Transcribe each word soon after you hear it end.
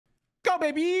go,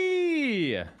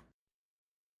 baby.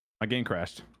 My game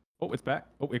crashed. Oh, it's back.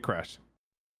 Oh, it crashed.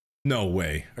 No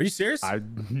way. Are you serious?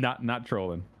 I'm not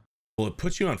trolling. Well, it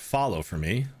puts you on follow for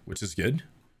me, which is good.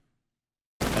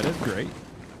 That is great.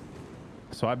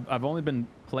 So I've only been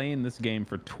playing this game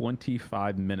for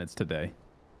 25 minutes today.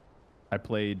 I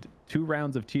played 2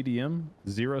 rounds of TDM,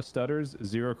 0 stutters,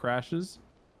 0 crashes,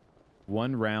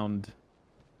 1 round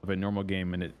of a normal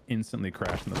game, and it instantly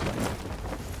crashed in the plane.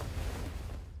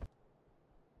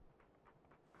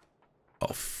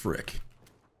 Oh, frick.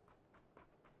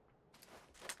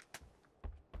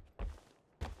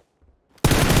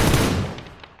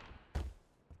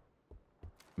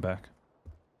 I'm back.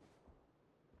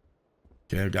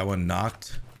 Okay, I've got one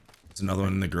knocked. There's another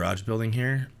one in the garage building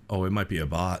here. Oh, it might be a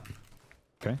bot.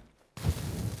 Okay.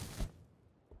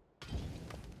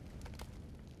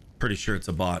 Pretty sure it's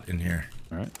a bot in here.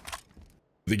 All right.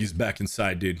 I think he's back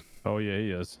inside, dude. Oh, yeah, he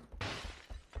is.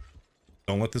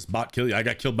 Don't let this bot kill you. I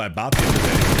got killed by a bot the other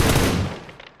day.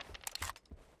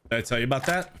 Did I tell you about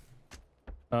that?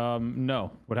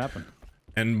 No. What happened?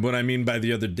 And what I mean by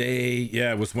the other day,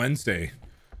 yeah, it was Wednesday.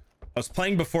 I was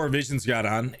playing before Visions got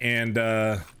on, and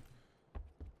I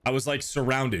was like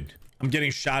surrounded. I'm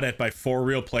getting shot at by 4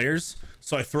 real players.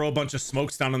 So I throw a bunch of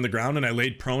smokes down on the ground, and I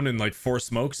laid prone in like 4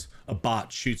 smokes. A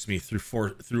bot shoots me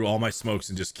through all my smokes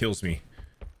and just kills me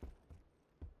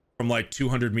from like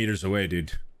 200 meters away,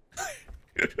 dude.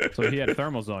 So he had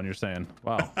thermals on, you're saying?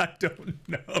 Wow. I don't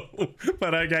know,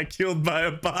 but I got killed by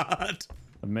a bot.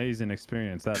 Amazing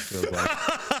experience, that feels like.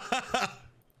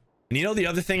 And you know, the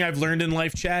other thing I've learned in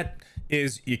life, chat,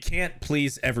 is you can't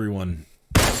please everyone.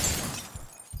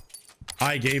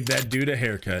 I gave that dude a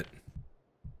haircut.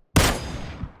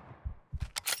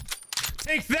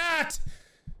 Take that,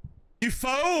 you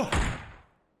foe!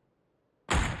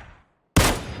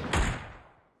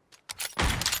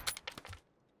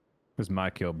 It was my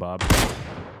kill, Bob.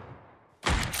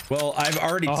 Well, I've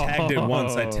already tagged it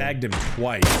once. I tagged him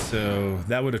twice, so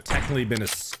that would have technically been a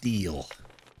steal.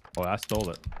 Oh, I stole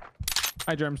it.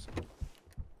 Hi, Germs.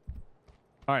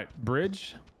 All right,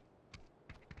 bridge.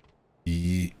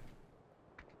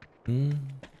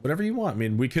 Whatever you want. I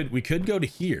mean, we could go to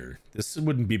here. This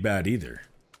wouldn't be bad either.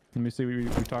 Let me see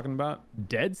what we're talking about.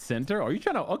 Dead center? Are you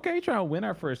trying to? Okay, you're trying to win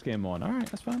our first game on. All right,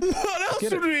 that's fine. What else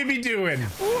would we be doing?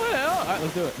 Well, all right,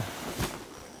 let's do it.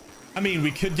 I mean,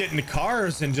 we could get into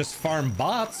cars and just farm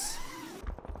bots.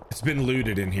 It's been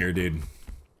looted in here, dude.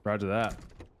 Roger that.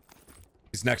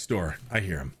 He's next door. I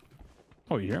hear him.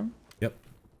 Oh, you hear him? Yep.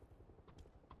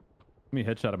 Let me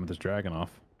headshot him with this dragon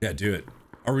off. Yeah, do it.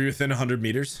 Are we within 100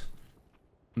 meters?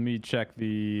 Let me check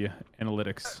the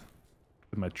analytics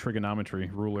with my trigonometry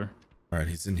ruler. All right,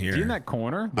 he's in here. Is he in that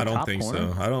corner? I don't think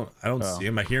so. I don't see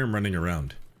him. I hear him running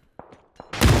around.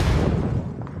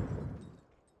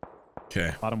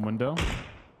 Okay. Bottom window.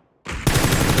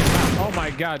 Oh my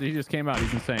god, he just came out.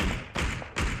 He's insane.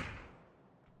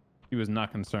 He was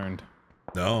not concerned.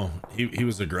 No, he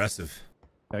was aggressive.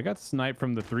 I got sniped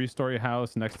from the 3-story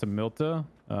house next to Milta.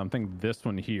 I think this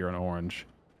one here in orange.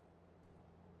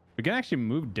 We can actually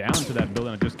move down to that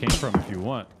building I just came from if you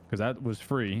want, because that was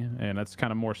free, and that's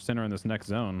kind of more center in this next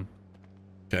zone.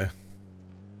 Okay.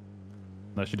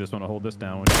 Unless you just want to hold this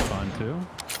down, which is fine too.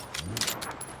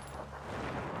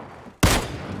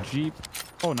 Jeep.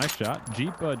 Oh, nice shot.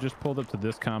 Jeep just pulled up to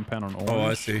this compound on orange. Oh,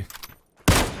 I see.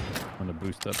 I'm gonna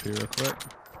boost up here real quick.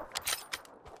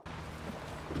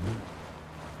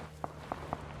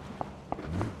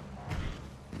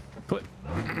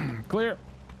 Clear.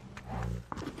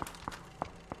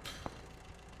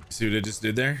 See what I just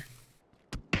did there?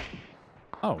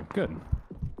 Oh, good.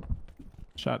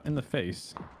 Shot in the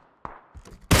face.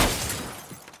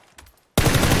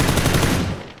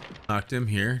 Knocked him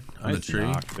here on Nice the tree.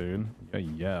 knock, dude.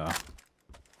 Yeah.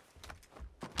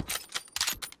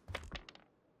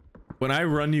 When I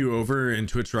run you over in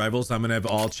Twitch Rivals, I'm gonna have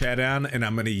all chat on, and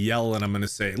I'm gonna yell, and I'm gonna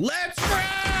say, "Let's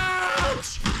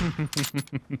crouch!"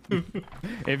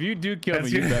 If you do kill me,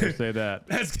 you better say that.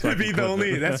 That's gonna be the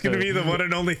only. That's gonna be the one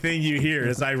and only thing you hear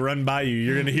as I run by you.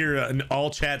 You're gonna hear an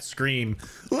all chat scream,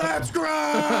 "Let's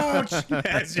crouch!"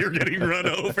 as you're getting run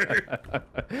over.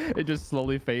 It just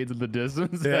slowly fades in the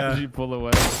distance Yeah. as you pull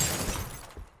away.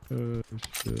 Oh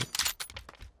shit!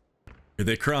 Here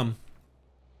they crumb.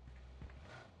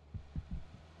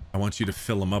 I want you to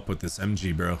fill them up with this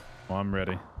MG, bro. Oh, I'm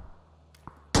ready.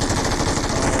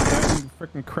 Oh,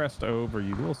 freaking crest over,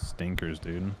 you little stinkers,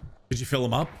 dude. Did you fill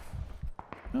them up?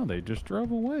 No, they just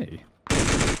drove away.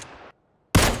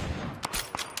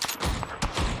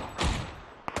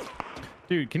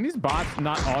 Dude, can these bots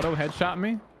not auto headshot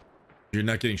me? You're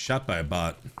not getting shot by a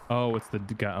bot. Oh, it's the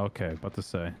guy. Okay, about to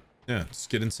say. Yeah, just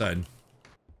get inside.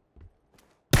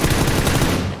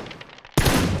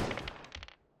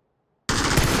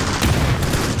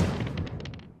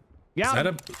 Yeah. Is that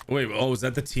a wait? Oh, is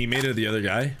that the teammate of the other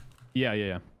guy?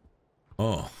 Yeah.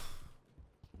 Oh,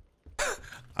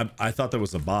 I thought that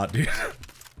was a bot, dude.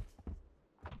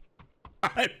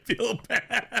 I feel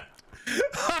bad.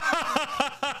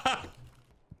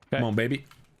 Come on, baby.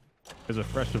 There's a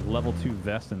fresh level 2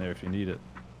 vest in there if you need it.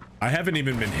 I haven't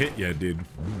even been hit yet, dude.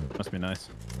 Must be nice.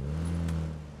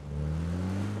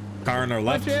 Car on our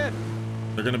left. Watch it.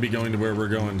 They're gonna be going to where we're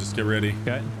going. Just get ready.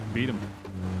 Okay, beat him.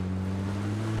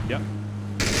 Yep.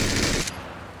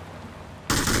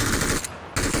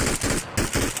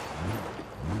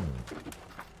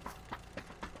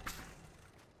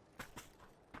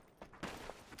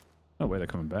 Oh wait, they're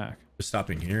coming back. They're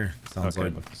stopping here. Sounds okay,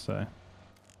 like. what to say.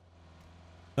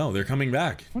 No, they're coming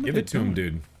back. Give it to him,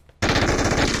 dude. Give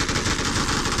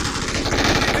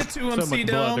it to him, So much blood.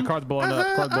 The CDome. car's blowing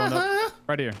up. Car's blowing up.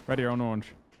 Right here on orange.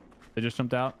 They just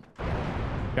jumped out.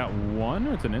 Got one,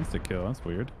 or it's an insta kill. That's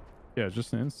weird. Yeah, it's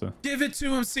just an insta. Give it to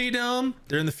him, CDome.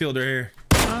 They're in the field right here.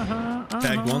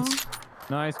 Tagged once.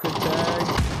 Nice, good tag.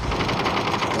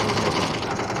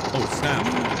 Oh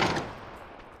snap!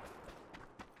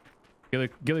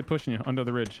 Gilly pushing you under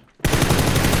the ridge.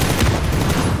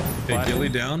 Hey, Gilly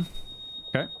down.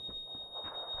 Okay.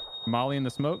 Molly in the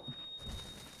smoke.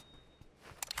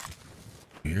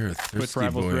 You're a Switch thirsty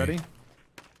rivals boy. ready.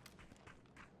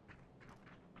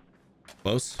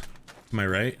 Close. To my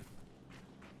right.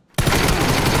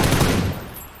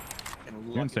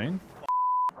 You're insane.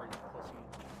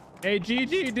 Hey,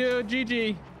 GG, dude.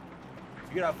 GG.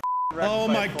 You got Oh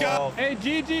my god. Hey,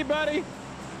 GG, buddy.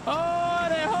 Oh,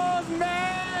 they hoes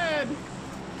mad.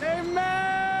 They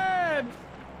mad.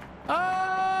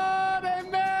 Oh, they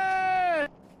mad.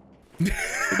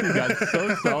 You guys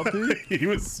so salty. He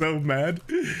was so mad.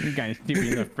 You guys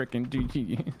keeping the freaking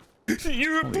GG.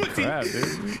 You're a Holy pussy. crap,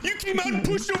 dude. You came out and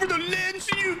pushed over the ledge,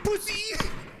 you pussy.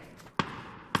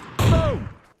 Boom.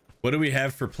 What do we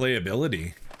have for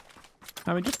playability?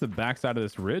 I mean, just the backside of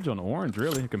this ridge on orange,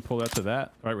 really. You can pull that to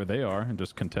that, right where they are, and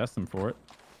just contest them for it.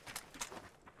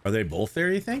 Are they both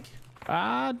there, you think?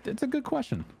 It's a good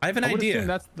question. I have an would idea. assume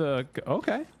that's the...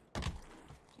 Okay.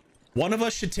 One of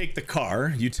us should take the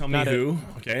car. You tell me Got it. who.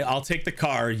 Okay, I'll take the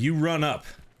car. You run up.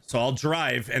 So I'll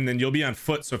drive, and then you'll be on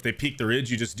foot. So if they peek the ridge,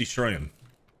 you just destroy them.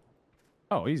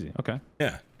 Oh, easy. Okay.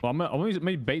 Yeah. Well, I'm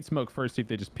gonna bait smoke first, see if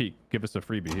they just peek. Give us a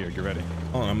freebie here. Get ready.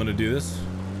 Hold on, I'm gonna do this.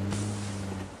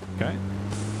 Okay.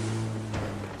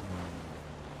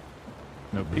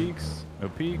 No peeks. No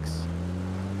peeks.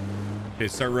 Okay,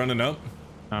 start running up.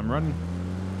 I'm running.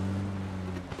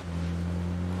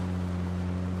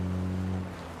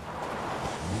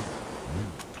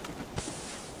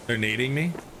 They're nading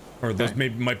me. Or those Okay.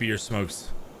 might be your smokes.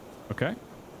 Okay.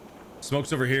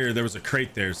 Smokes over here. There was a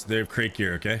crate there, so they have crate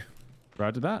gear, okay?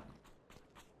 Roger that.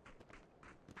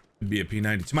 Could be a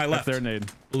P90. To my left. That's their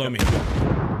nade. Below me.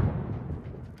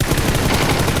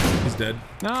 He's dead.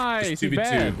 Nice. Just Too 2v2.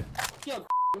 bad.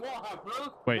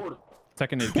 Wait.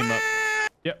 Second nade came up.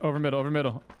 Yeah, over middle. On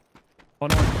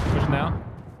orange. Push now.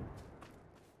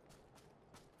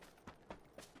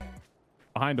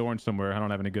 Behind orange somewhere. I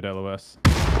don't have any good LOS.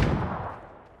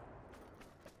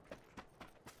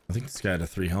 I think this guy had a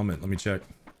 3 helmet. Let me check.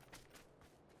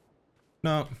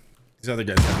 No. These other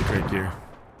guys have the crate gear.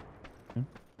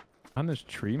 On this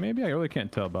tree, maybe? I really can't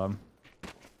tell, Bob.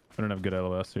 I don't have good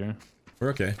LOS here. We're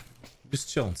okay. Just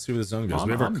chill and see where the zone goes. I'm-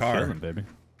 We have our I'm car. chilling, baby.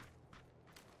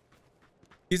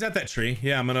 He's at that tree.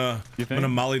 Yeah, I'm gonna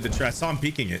molly the tree. I saw him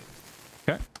peeking it.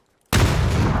 Okay.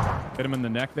 Hit him in the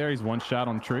neck there. He's one shot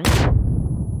on tree.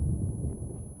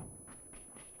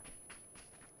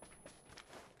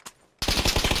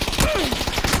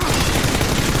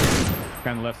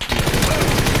 Kind of left.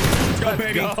 Let's go,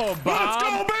 baby. Go, Bob. Let's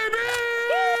go, baby.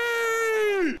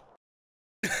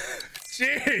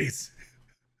 Jeez.